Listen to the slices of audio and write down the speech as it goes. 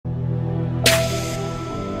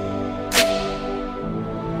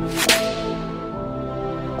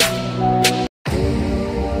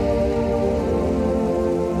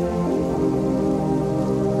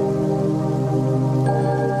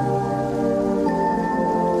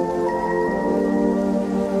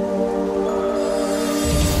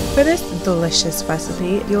For this delicious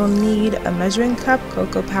recipe, you'll need a measuring cup,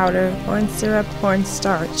 cocoa powder, corn syrup,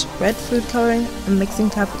 cornstarch, red food coloring, a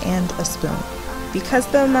mixing cup, and a spoon. Because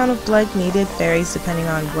the amount of blood needed varies depending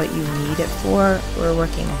on what you need it for, we're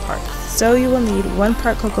working in parts. So you will need 1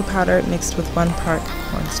 part cocoa powder mixed with 1 part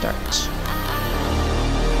cornstarch.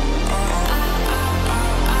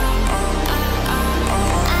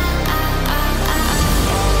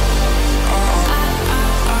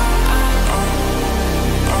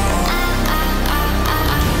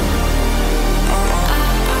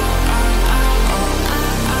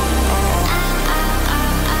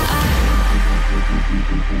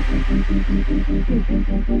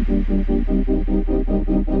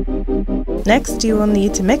 Next, you will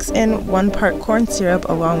need to mix in 1 part corn syrup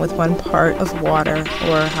along with 1 part of water,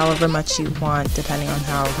 or however much you want depending on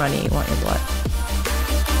how runny you want your blood.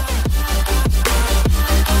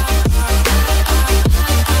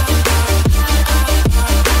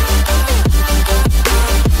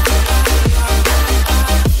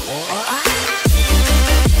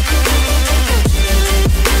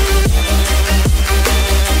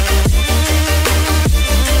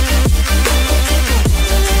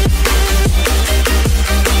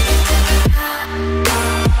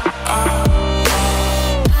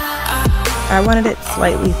 I wanted it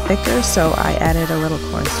slightly thicker, so I added a little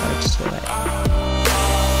cornstarch to it.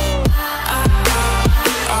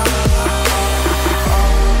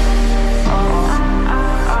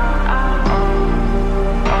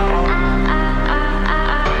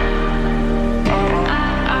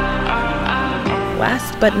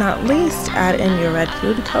 Last but not least, add in your red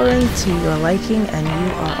food coloring to your liking and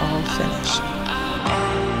you are all finished.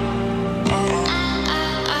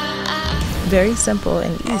 Very simple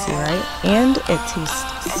and easy, right? And it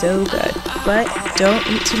tastes so good. But don't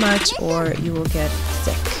eat too much or you will get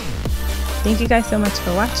sick. Thank you guys so much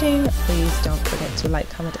for watching. Please don't forget to like,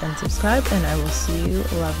 comment, and subscribe, and I will see you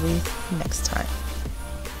lovelies next time.